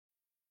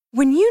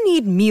When you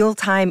need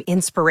mealtime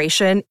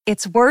inspiration,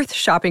 it's worth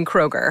shopping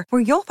Kroger,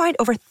 where you'll find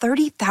over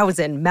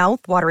 30,000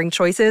 mouth-watering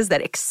choices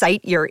that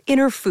excite your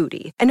inner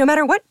foodie. And no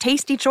matter what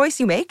tasty choice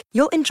you make,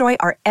 you'll enjoy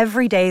our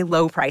everyday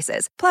low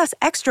prices, plus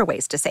extra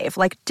ways to save,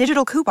 like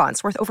digital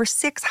coupons worth over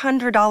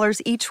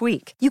 $600 each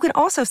week. You can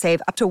also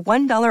save up to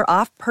 $1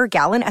 off per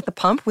gallon at the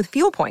pump with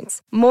fuel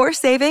points. More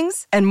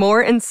savings and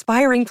more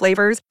inspiring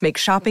flavors make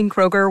shopping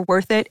Kroger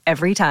worth it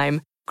every time.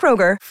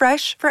 Kroger,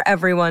 fresh for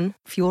everyone.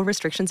 Fuel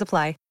restrictions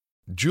apply.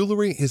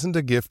 Jewelry isn't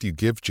a gift you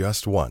give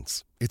just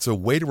once. It's a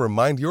way to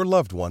remind your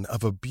loved one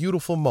of a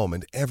beautiful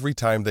moment every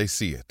time they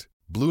see it.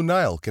 Blue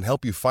Nile can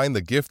help you find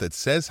the gift that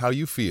says how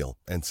you feel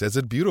and says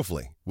it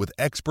beautifully, with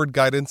expert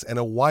guidance and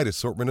a wide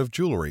assortment of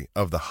jewelry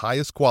of the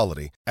highest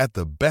quality at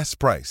the best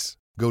price.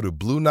 Go to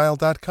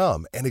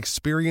BlueNile.com and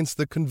experience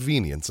the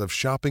convenience of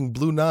shopping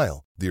Blue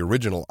Nile, the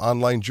original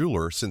online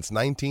jeweler since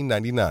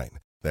 1999.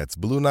 That's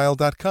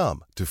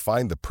BlueNile.com to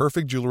find the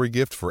perfect jewelry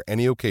gift for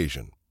any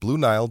occasion.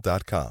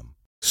 BlueNile.com.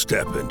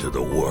 Step into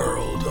the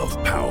world of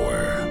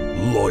power,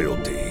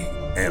 loyalty,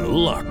 and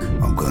luck.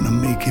 I'm gonna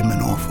make him an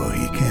offer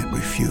he can't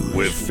refuse.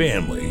 With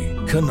family,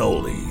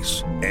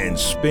 cannolis, and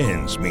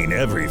spins mean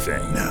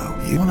everything. Now,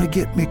 you wanna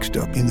get mixed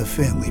up in the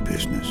family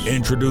business.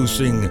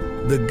 Introducing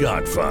The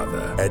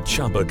Godfather at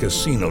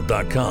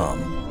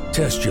ChumbaCasino.com.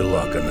 Test your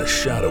luck in the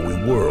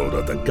shadowy world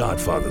of The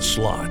Godfather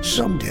slot.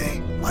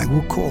 Someday, I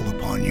will call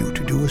upon you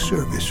to do a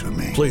service for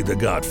me. Play The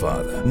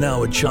Godfather,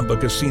 now at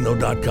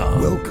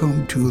ChumbaCasino.com.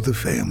 Welcome to the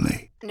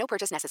family. No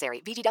purchase necessary.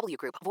 VGW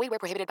Group. Void where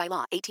prohibited by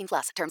law. 18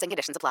 plus. Terms and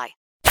conditions apply.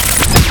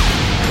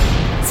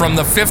 From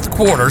the Fifth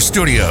Quarter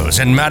Studios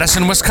in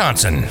Madison,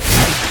 Wisconsin,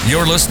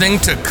 you're listening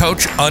to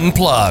Coach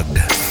Unplugged.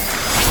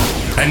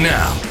 And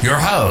now, your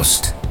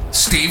host,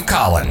 Steve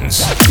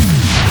Collins.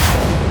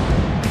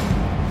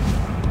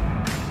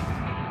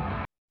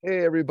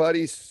 Hey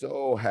everybody,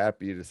 so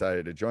happy you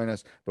decided to join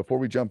us. Before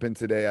we jump in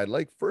today, I'd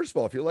like, first of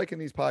all, if you're liking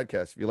these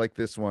podcasts, if you like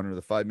this one or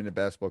the 5-Minute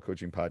Basketball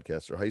Coaching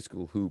Podcast or High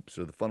School Hoops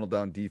or the Funnel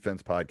Down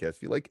Defense Podcast,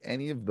 if you like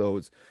any of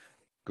those,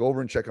 go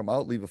over and check them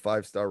out. Leave a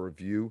 5-star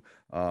review.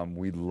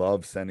 We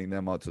love sending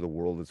them out to the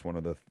world. It's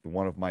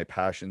one of my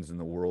passions in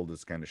the world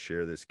is kind of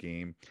share this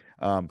game.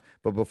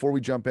 But before we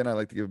jump in, I'd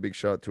like to give a big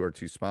shout out to our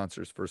two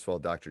sponsors. First of all,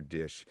 Dr.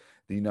 Dish,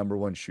 the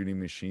 #1 shooting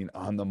machine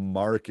on the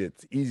market.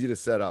 It's easy to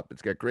set up.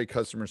 It's got great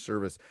customer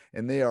service,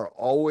 and they are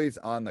always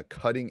on the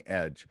cutting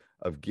edge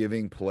of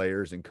giving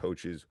players and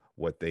coaches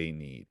what they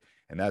need.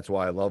 And that's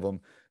why I love them.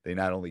 They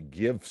not only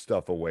give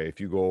stuff away. If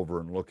you go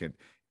over and look at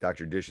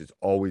Dr. Dish is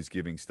always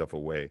giving stuff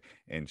away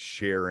and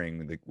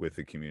sharing with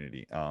the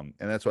community. And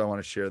that's why I want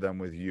to share them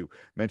with you.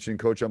 Mention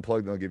Coach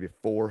Unplugged, they'll give you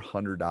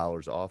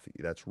 $400 off.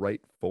 That's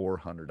right,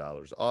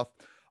 $400 off.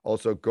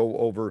 Also, go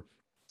over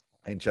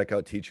and check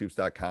out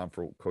teachhoops.com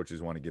for coaches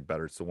who want to get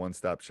better. It's the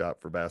one-stop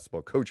shop for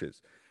basketball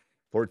coaches.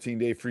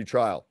 14-day free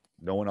trial.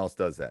 No one else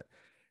does that.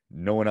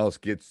 No one else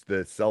gets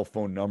the cell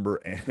phone number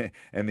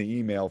and the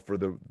email for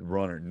the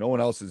runner. No one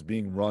else is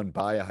being run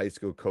by a high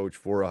school coach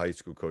for a high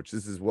school coach.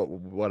 This is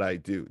what I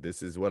do.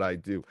 This is what I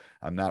do.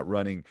 I'm not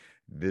running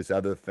this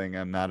other thing.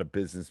 I'm not a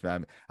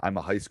businessman. I'm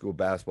a high school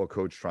basketball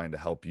coach trying to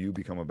help you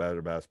become a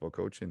better basketball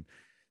coach. And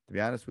to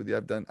be honest with you,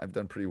 I've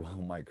done pretty well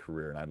in my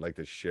career, and I'd like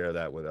to share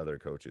that with other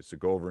coaches. So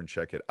go over and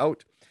check it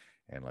out,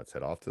 and let's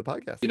head off to the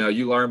podcast. You know,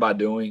 you learn by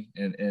doing,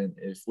 and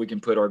if we can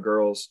put our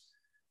girls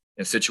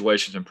in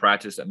situations in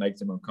practice that make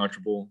them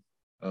uncomfortable,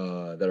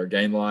 that are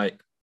game-like,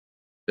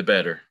 the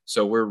better.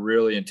 So we're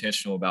really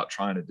intentional about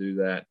trying to do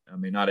that. I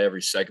mean, not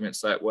every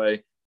segment's that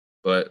way,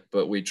 but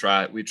we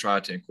try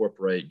to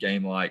incorporate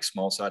game-like,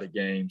 small-sided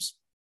games.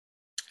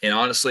 And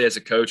honestly, as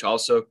a coach,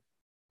 also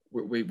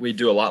we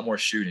do a lot more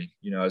shooting.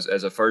 You know,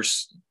 as a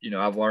first, you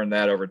know, I've learned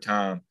that over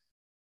time.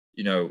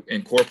 You know,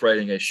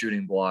 incorporating a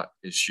shooting block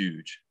is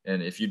huge.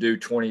 And if you do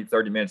 20,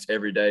 30 minutes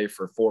every day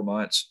for 4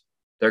 months,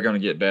 they're going to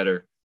get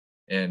better.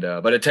 And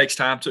but it takes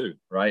time too,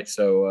 right?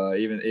 So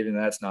even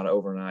that's not an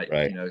overnight,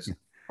 right,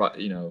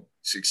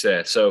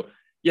 success. So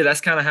yeah,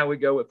 that's kind of how we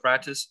go with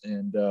practice.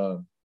 And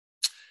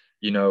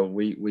you know,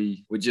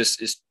 we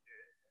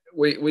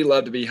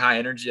love to be high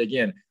energy.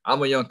 Again,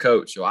 I'm a young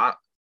coach, so I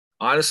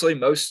honestly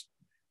most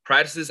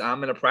practices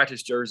I'm in a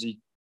practice jersey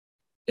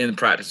in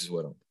practices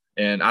with them,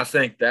 and I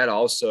think that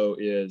also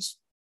is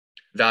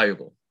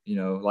valuable. You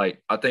know,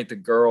 like I think the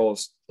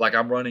girls, like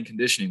I'm running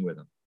conditioning with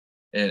them,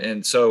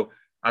 and so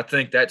I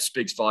think that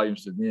speaks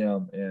volumes to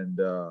them. And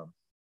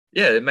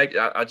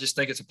I just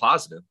think it's a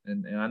positive.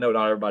 And I know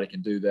not everybody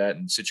can do that,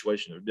 and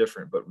situations are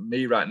different, but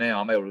me right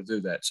now, I'm able to do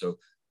that. So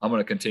I'm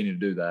going to continue to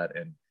do that.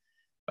 And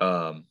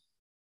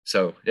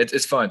so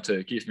it's fun too.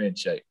 It keeps me in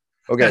shape.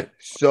 Okay.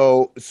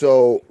 So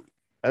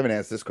I haven't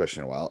asked this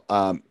question in a while.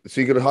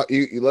 So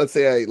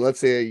let's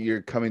say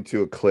you're coming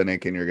to a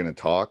clinic and you're going to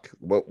talk.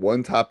 What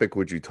one topic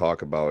would you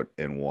talk about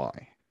and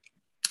why?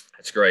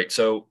 That's great.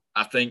 So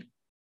I think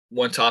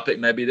one topic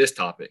may be this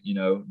topic, you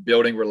know,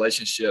 building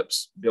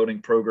relationships,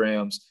 building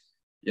programs.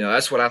 You know,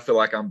 that's what I feel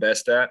like I'm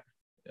best at,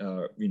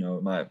 not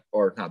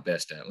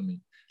best at.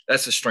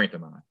 That's the strength of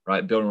mine,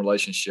 right? Building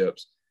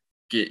relationships,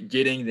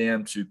 getting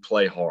them to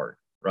play hard.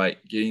 right?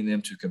 Getting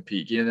them to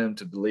compete, getting them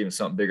to believe in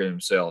something bigger than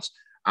themselves.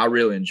 I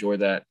really enjoy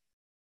that.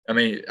 I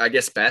mean, I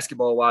guess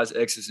basketball wise,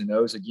 X's and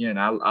O's, again,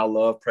 I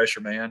love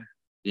pressure man,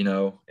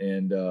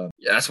 and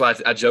that's why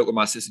I joke with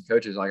my assistant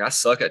coaches, like I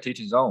suck at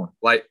teaching zone.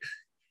 Like,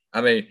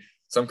 I mean,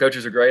 some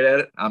coaches are great at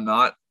it. I'm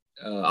not.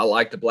 I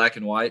like the black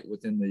and white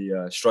within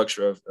the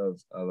structure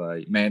of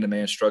a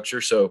man-to-man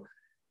structure. So,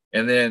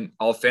 and then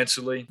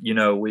offensively,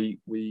 we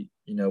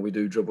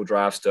do dribble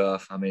drive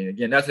stuff. I mean,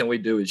 again, nothing we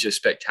do is just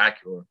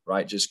spectacular,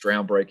 right? Just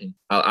groundbreaking.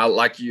 I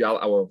like you.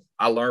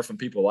 I learn from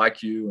people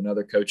like you and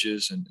other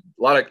coaches and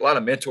a lot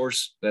of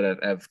mentors that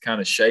have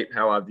kind of shaped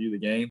how I view the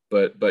game.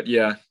 But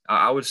yeah,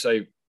 I would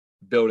say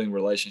building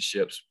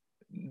relationships,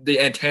 the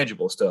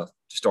intangible stuff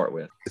to start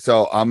with.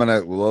 So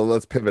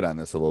let's pivot on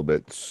this a little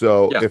bit.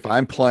 So if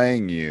I'm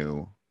playing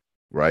you,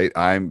 right,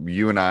 I'm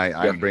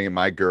bringing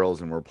my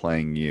girls and we're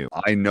playing you.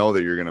 I know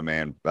that you're going to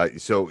man.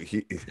 So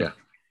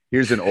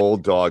here's an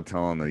old dog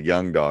telling a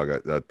young dog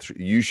that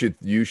you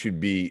should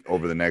be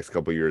over the next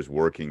couple of years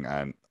working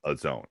on a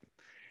zone.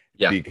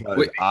 Yeah.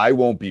 Because I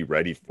won't be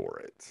ready for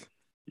it.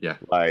 Yeah.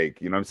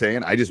 Like, you know what I'm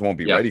saying? I just won't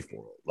be ready for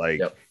it.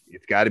 Like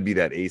it's got to be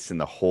that ace in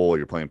the hole.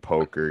 You're playing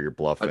poker, you're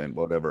bluffing,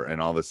 whatever.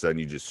 And all of a sudden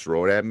you just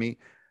throw it at me.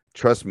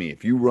 Trust me,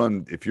 if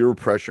you're a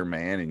pressure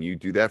man and you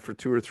do that for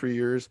 2 or 3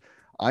 years,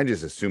 I'm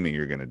just assuming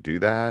you're going to do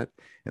that.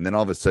 And then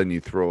all of a sudden you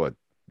throw a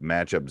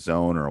matchup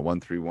zone or a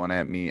 1-3-1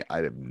 at me.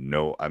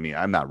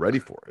 I'm not ready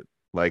for it.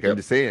 Like I'm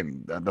just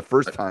saying the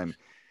first time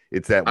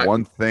it's that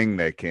one thing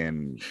that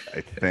can,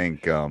 I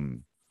think,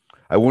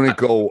 I wouldn't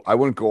go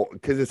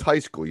because it's high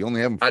school. You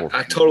only have them 4.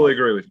 I totally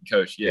agree with you,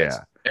 Coach. Yes.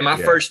 Yeah. And my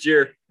first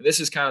year, this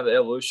is kind of the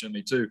evolution of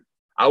me too.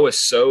 I was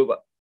so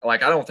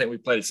like, I don't think we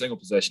played a single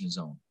possession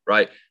zone,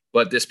 right?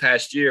 But this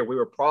past year, we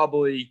were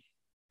probably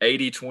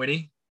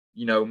 80-20,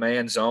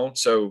 man zone.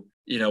 So,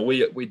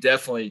 we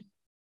definitely,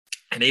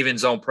 and even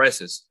zone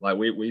presses, like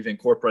we've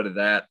incorporated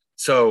that.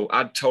 So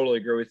I totally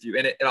agree with you.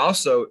 And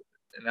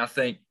I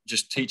think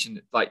just teaching,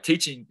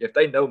 if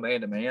they know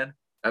man to man,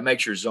 that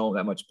makes your zone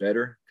that much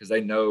better because they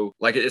know,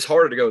 like, it's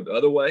harder to go the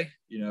other way,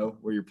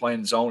 where you're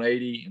playing zone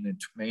 80 and then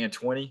man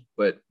 20.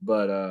 But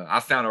I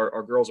found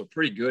our girls are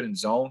pretty good in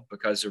zone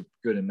because they're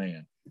good in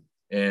man.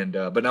 And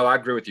but no, I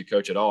agree with you,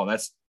 Coach, at all.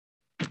 And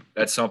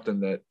that's something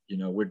that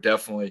we're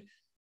definitely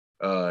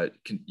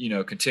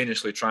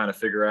continuously trying to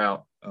figure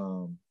out.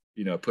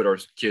 Put our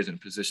kids in a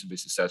position to be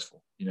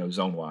successful.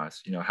 Zone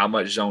wise. How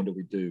much zone do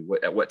we do?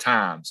 At what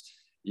times?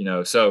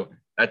 So.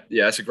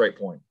 That's a great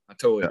point. I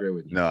totally agree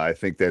with you. No, I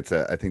think that's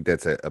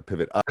a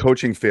pivot.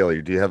 Coaching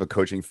failure. Do you have a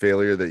coaching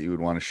failure that you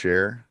would want to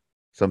share?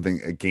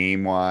 Something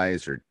game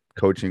wise or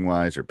coaching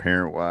wise or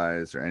parent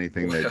wise or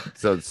anything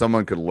that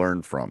someone could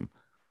learn from?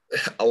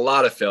 A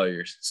lot of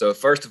failures. So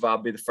first of all,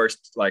 I'll be the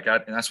first,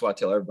 and that's why I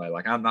tell everybody,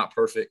 I'm not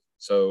perfect.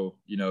 So,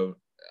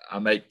 I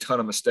make a ton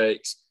of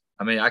mistakes.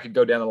 I mean, I could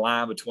go down the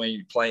line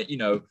between playing,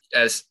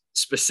 as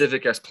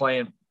specific as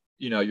playing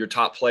your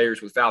top players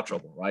with foul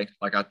trouble, right?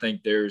 Like, I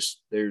think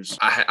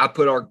I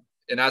put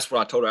and that's what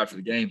I told her after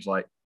the games,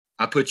 like,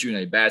 I put you in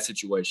a bad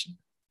situation.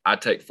 I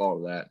take fault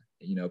of that,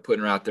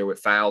 putting her out there with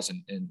fouls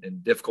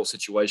and difficult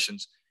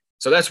situations.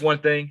 So that's one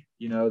thing,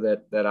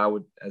 that I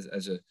would,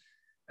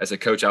 as a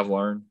coach, I've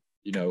learned,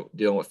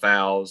 dealing with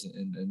fouls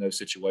and those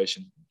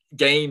situations,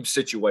 game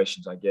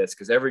situations, I guess,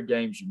 because every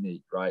game's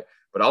unique, right?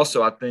 But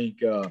also I think,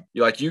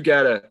 you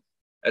gotta,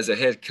 as a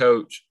head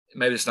coach,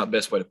 maybe it's not the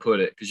best way to put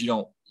it, because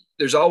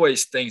there's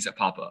always things that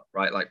pop up,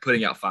 right? Like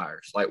putting out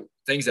fires, like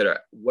things that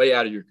are way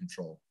out of your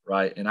control,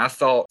 right? And I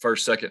thought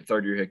first, second,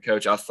 third year head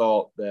coach, I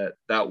thought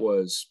that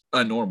was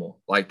unnormal.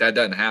 Like that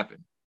doesn't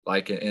happen.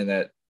 Like, and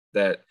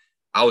that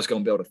I was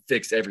going to be able to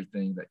fix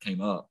everything that came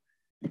up,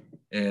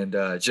 and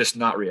just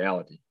not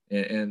reality.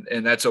 And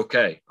that's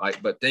okay.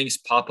 Like, but things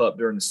pop up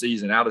during the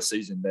season, out of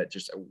season, that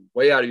just are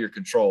way out of your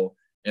control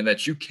and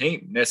that you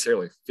can't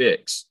necessarily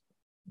fix,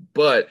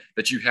 but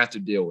that you have to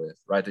deal with,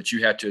 right? That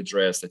you have to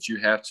address, that you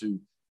have to,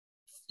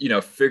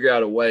 figure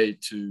out a way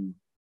to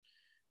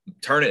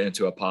turn it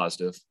into a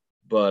positive.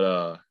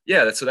 But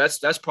so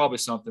that's probably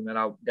something that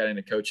I got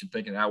into coaching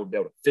thinking I would be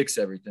able to fix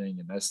everything.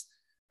 And that's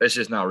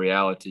just not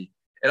reality.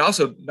 And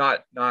also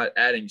not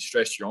adding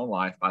stress to your own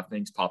life by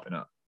things popping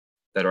up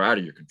that are out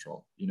of your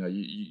control.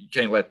 You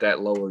can't let that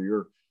lower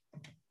your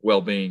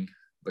well-being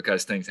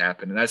because things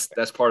happen. And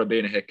that's part of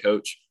being a head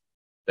coach,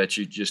 that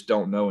you just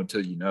don't know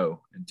until you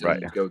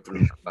go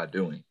through by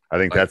doing. I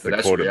think that's the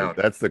quote.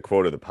 That's the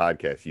quote of the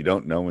podcast. You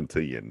don't know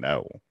until you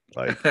know.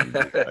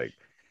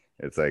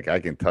 It's like I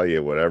can tell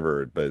you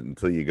whatever, but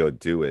until you go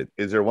do it.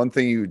 Is there one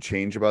thing you would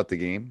change about the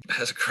game?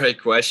 That's a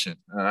great question.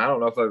 I don't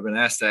know if I've been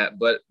asked that,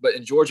 but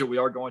in Georgia we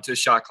are going to a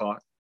shot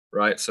clock,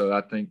 right? So I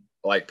think,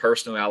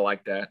 personally, I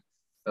like that.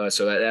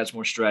 So that adds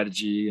more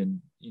strategy and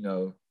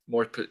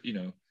more.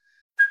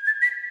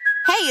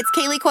 Hey, it's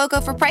Kaylee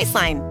Cuoco for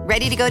Priceline.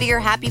 Ready to go to your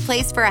happy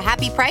place for a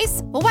happy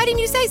price? Well, why didn't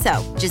you say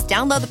so? Just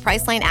download the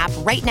Priceline app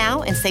right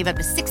now and save up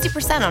to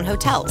 60% on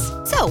hotels.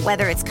 So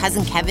whether it's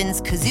Cousin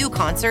Kevin's Kazoo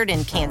Concert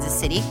in Kansas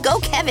City, go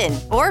Kevin,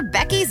 or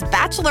Becky's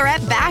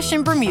Bachelorette Bash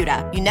in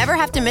Bermuda, you never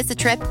have to miss a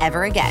trip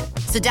ever again.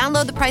 So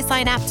download the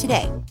Priceline app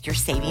today. Your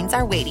savings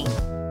are waiting.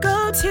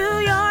 Go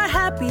to your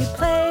happy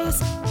place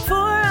for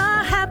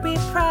a happy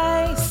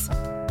price.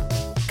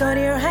 Go to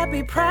your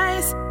happy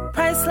price,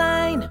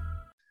 Priceline.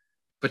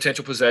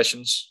 Potential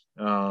possessions,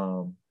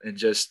 and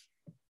just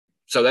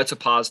so that's a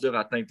positive.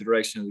 I think the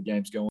direction of the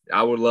game's going.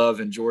 I would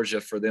love in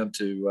Georgia for them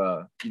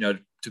to, to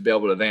be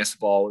able to advance the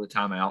ball with a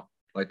timeout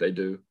like they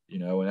do,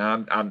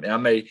 And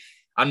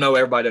I know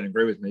everybody doesn't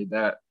agree with me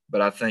but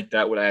I think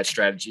that would add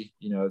strategy.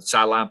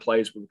 Sideline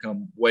plays will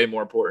become way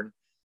more important.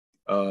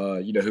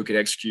 Who could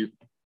execute.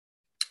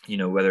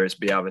 Whether it's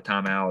be out of a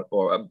timeout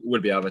or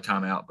would be out of a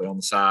timeout, but on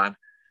the side.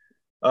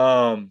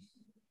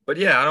 But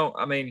yeah,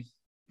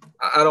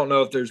 I don't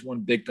know if there's one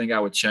big thing I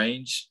would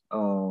change.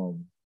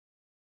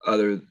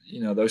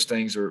 Those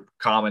things are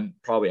common,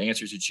 probably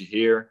answers that you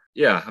hear.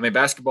 Yeah,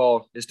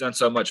 basketball has done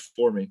so much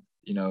for me.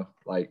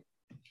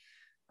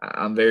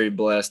 I'm very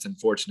blessed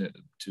and fortunate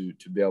to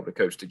be able to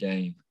coach the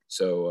game.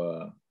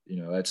 So,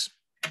 that's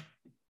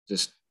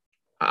just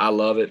I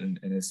love it, and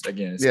it's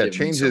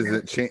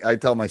changes. I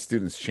tell my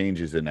students,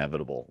 change is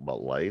inevitable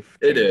about life.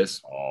 It is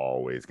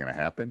always going to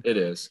happen. It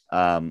is.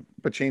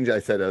 But change, I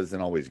said, isn't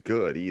always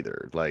good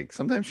either. Like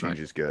sometimes change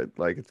is good.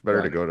 Like it's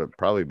better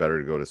probably better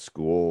to go to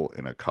school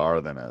in a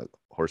car than a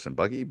horse and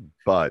buggy.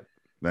 But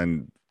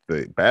then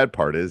the bad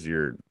part is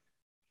you're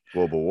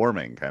global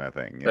warming kind of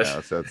thing.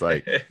 So it's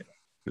like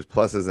there's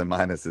pluses and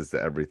minuses to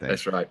everything.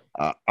 That's right.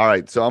 All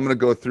right, so I'm going to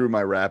go through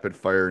my rapid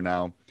fire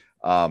now.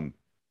 I'm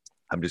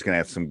just going to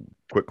ask some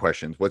quick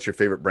questions. What's your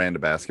favorite brand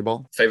of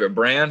basketball? Favorite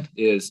brand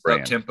is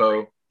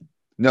up-tempo.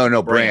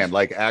 No, brand,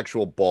 like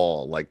actual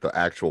ball, like the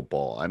actual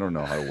ball. I don't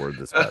know how to word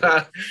this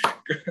better.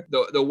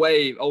 the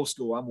Wave, old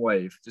school. I'm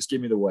Wave. Just give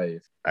me the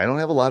Wave. I don't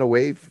have a lot of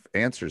Wave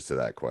answers to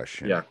that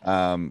question. Yeah.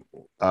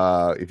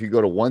 If you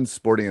go to one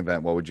sporting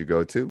event, what would you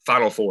go to?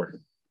 Final Four.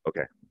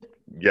 Okay.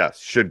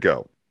 Yes, should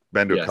go.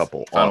 Been to a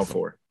couple. Final awesome.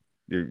 Four.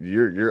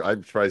 You're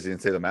I'm surprised you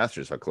didn't say the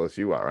Masters, how close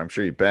you are. I'm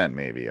sure you've been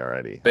maybe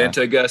already. Been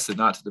to Augusta,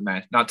 not to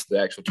the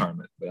actual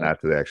tournament. Not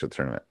to the actual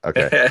tournament.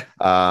 Okay.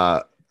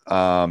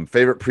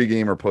 Favorite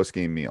pregame or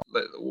postgame meal?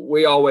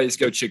 We always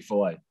go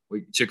Chick-fil-A.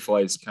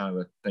 Chick-fil-A is kind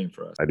of a thing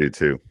for us. I do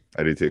too.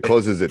 It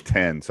closes at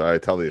 10, so I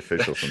tell the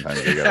officials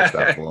sometimes they gotta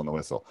stop blowing the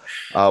whistle.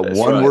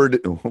 One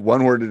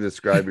word to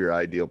describe your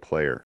ideal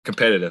player.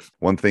 Competitive.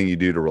 One thing you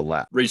do to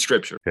relax. Read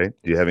scripture. Okay.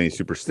 Do you have any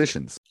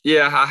superstitions?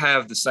 Yeah, I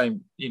have the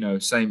same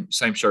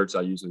shirts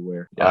I usually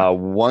wear. Yeah.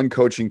 One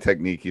coaching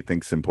technique you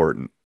think is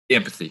important.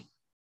 Empathy.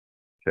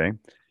 Okay.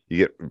 You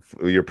get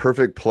your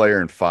perfect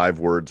player in 5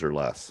 words or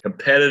less.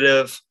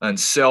 Competitive,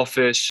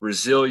 unselfish,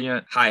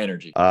 resilient, high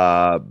energy.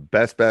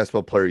 Best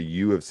basketball player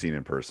you have seen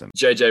in person.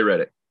 JJ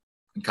Redick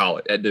in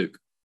college at Duke.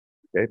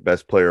 Okay.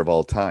 Best player of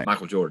all time.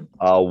 Michael Jordan.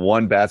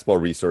 One basketball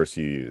resource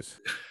you use.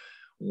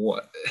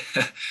 What?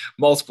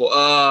 Multiple.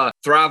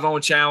 Thrive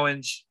On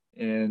Challenge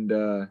and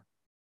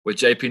with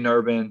JP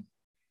Nerbin.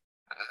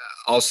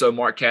 Also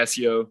Mark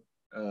Cassio,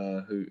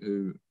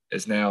 who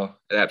is now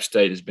at App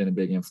State, has been a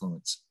big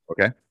influence.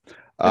 Okay.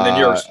 And then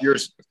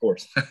yours, of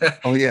course.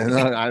 Oh yeah, no,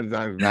 I'm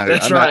not.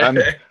 That's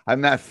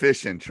I'm not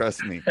fishing.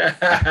 Trust me.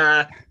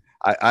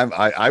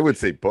 I would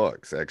say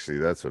books. Actually,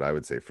 that's what I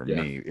would say for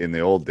me in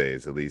the old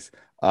days, at least.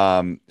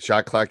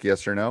 Shot clock,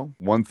 yes or no?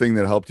 One thing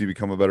that helped you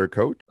become a better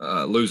coach?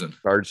 Losing.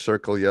 Charge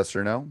circle, yes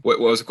or no? What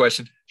was the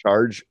question?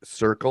 Charge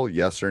circle,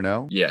 yes or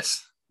no?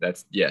 Yes.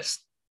 That's yes.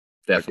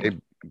 Definitely. Okay.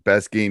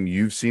 Best game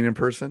you've seen in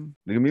person?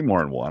 There can be more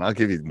than one. I'll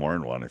give you more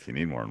than one if you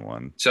need more than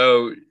one.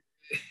 So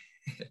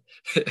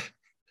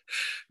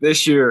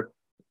this year,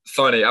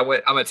 funny, I'm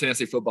a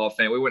Tennessee football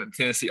fan. We went to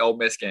Tennessee Ole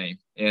Miss game,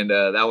 and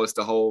that was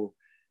the whole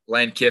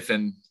Lane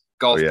Kiffin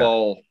golf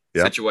ball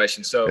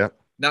situation. So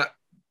not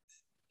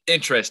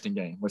interesting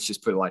game. Let's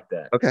just put it like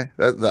that. Okay,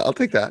 I'll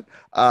take that.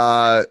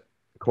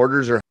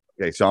 Quarters are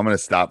okay. So I'm going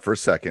to stop for a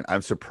second.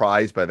 I'm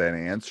surprised by that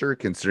answer,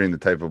 considering the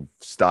type of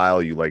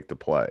style you like to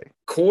play.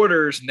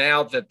 Quarters,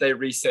 now that they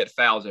reset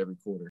fouls every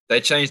quarter, they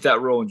changed that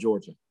rule in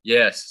Georgia.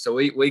 Yes, so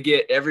we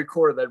get every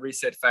quarter they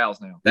reset fouls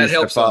now. That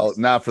helps us.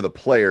 Not for the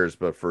players,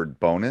 but for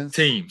bonus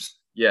teams.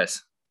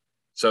 Yes,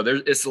 so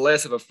it's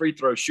less of a free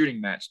throw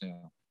shooting match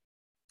now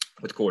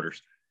with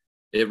quarters.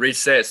 It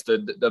resets.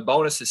 The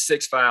bonus is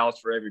 6 fouls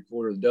for every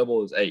quarter. The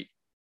double is 8.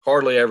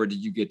 Hardly ever do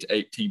you get to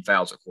 18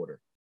 fouls a quarter.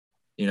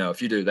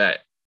 If you do that,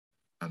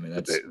 I mean,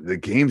 that's the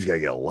game's got to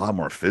get a lot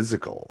more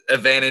physical.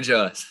 Advantage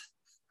us.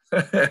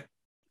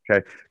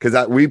 Okay,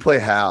 because we play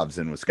halves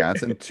in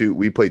Wisconsin.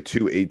 We play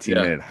 2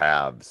 18-minute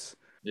halves.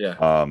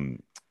 Yeah.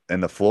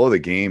 And the flow of the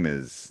game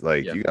is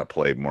like you got to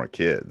play more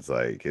kids.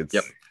 Like it's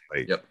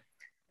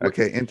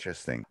Okay,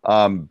 interesting.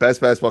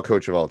 Best basketball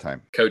coach of all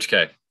time. Coach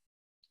K.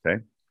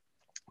 Okay.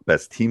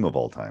 Best team of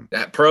all time.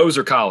 Pros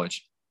or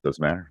college?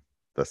 Doesn't matter.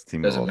 That's the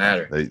team Doesn't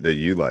matter. that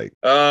you like.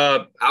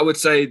 I would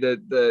say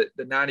the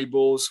 90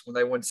 Bulls when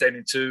they won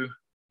 72,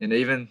 and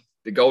even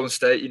the Golden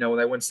State, when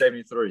they won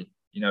 73.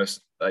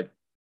 Like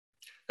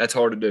that's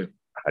hard to do.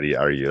 How do you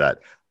argue that?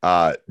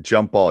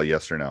 Jump ball,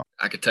 yes or no?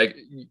 I could take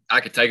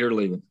it or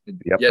leave it.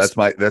 Yep, yes.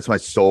 that's my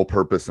sole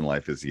purpose in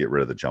life is to get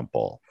rid of the jump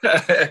ball.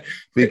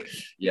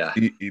 Yeah,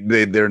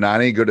 they're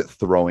not any good at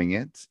throwing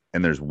it,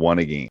 and there's one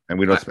a game, and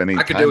we don't spend any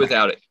time. I could do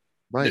without it.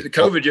 Right. The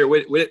COVID year,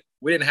 we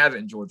didn't have it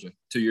in Georgia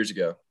 2 years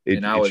ago,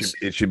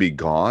 it should be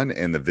gone,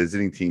 and the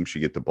visiting team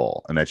should get the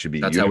ball, and that should be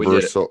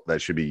universal.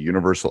 That should be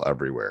universal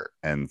everywhere.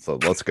 And so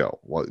let's go.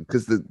 Well,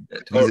 because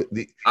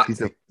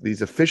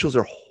these officials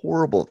are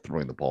horrible at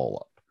throwing the ball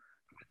up.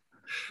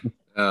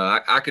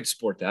 I could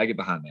support that. I get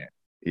behind that.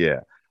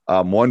 Yeah.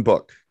 One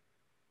book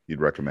you'd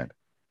recommend?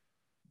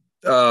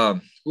 So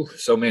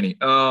many.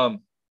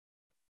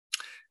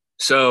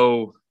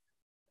 So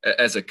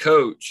as a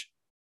coach,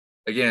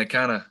 again,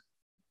 kind of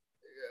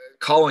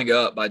Calling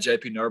Up by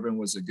J.P. Nerbun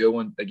was a good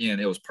one. Again,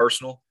 it was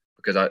personal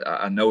because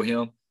I know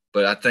him,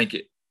 but I think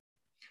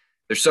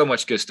there's so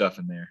much good stuff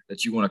in there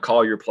that you want to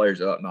call your players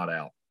up, not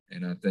out.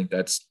 And I think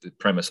that's the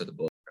premise of the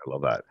book. I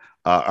love that.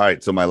 All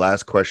right. So my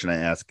last question I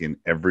ask in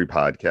every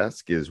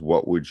podcast is,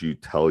 what would you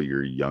tell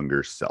your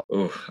younger self?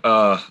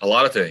 A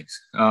lot of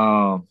things.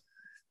 And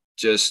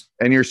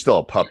you're still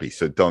a puppy,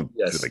 so don't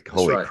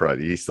holy right.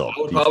 crud.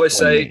 I would probably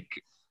say,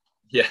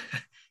 yeah,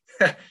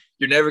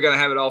 you're never going to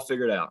have it all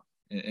figured out,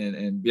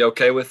 and be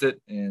okay with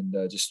it. And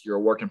just you're a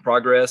work in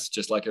progress,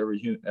 just like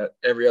every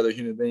other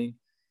human being,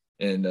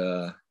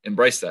 and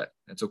embrace that.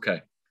 That's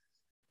okay.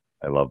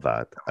 I love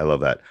that.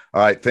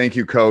 All right. Thank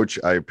you, Coach.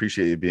 I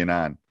appreciate you being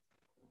on.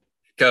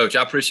 Coach,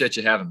 I appreciate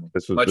you having me.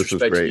 Much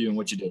respect to you and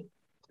what you do.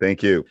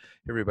 Thank you.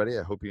 Hey, everybody.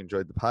 I hope you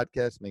enjoyed the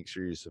podcast. Make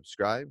sure you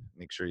subscribe.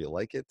 Make sure you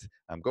like it.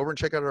 Go over and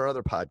check out our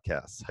other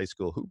podcasts, High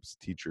School Hoops,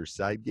 Teacher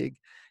Side Gig,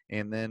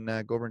 and then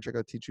go over and check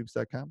out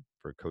teachhoops.com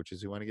for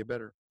coaches who want to get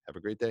better. Have a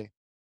great day.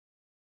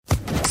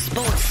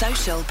 Sports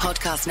Social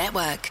Podcast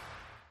Network.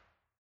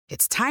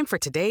 It's time for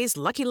today's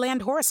Lucky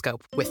Land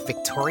horoscope with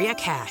Victoria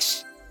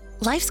Cash.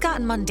 Life's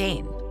gotten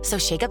mundane, so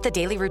shake up the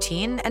daily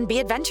routine and be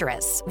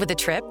adventurous with a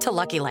trip to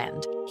Lucky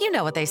Land. You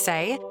know what they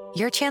say,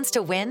 your chance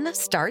to win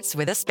starts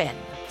with a spin.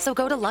 So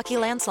go to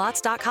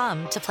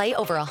LuckyLandSlots.com to play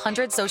over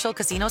 100 social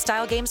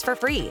casino-style games for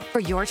free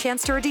for your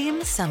chance to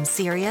redeem some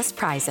serious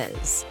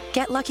prizes.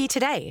 Get lucky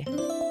today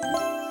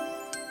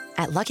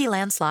at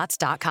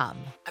LuckyLandSlots.com.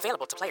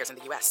 Available to players in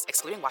the U.S.,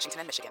 excluding Washington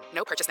and Michigan.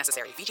 No purchase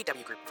necessary.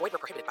 VGW Group. Void where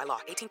prohibited by law.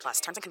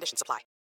 18+. Terms and conditions apply.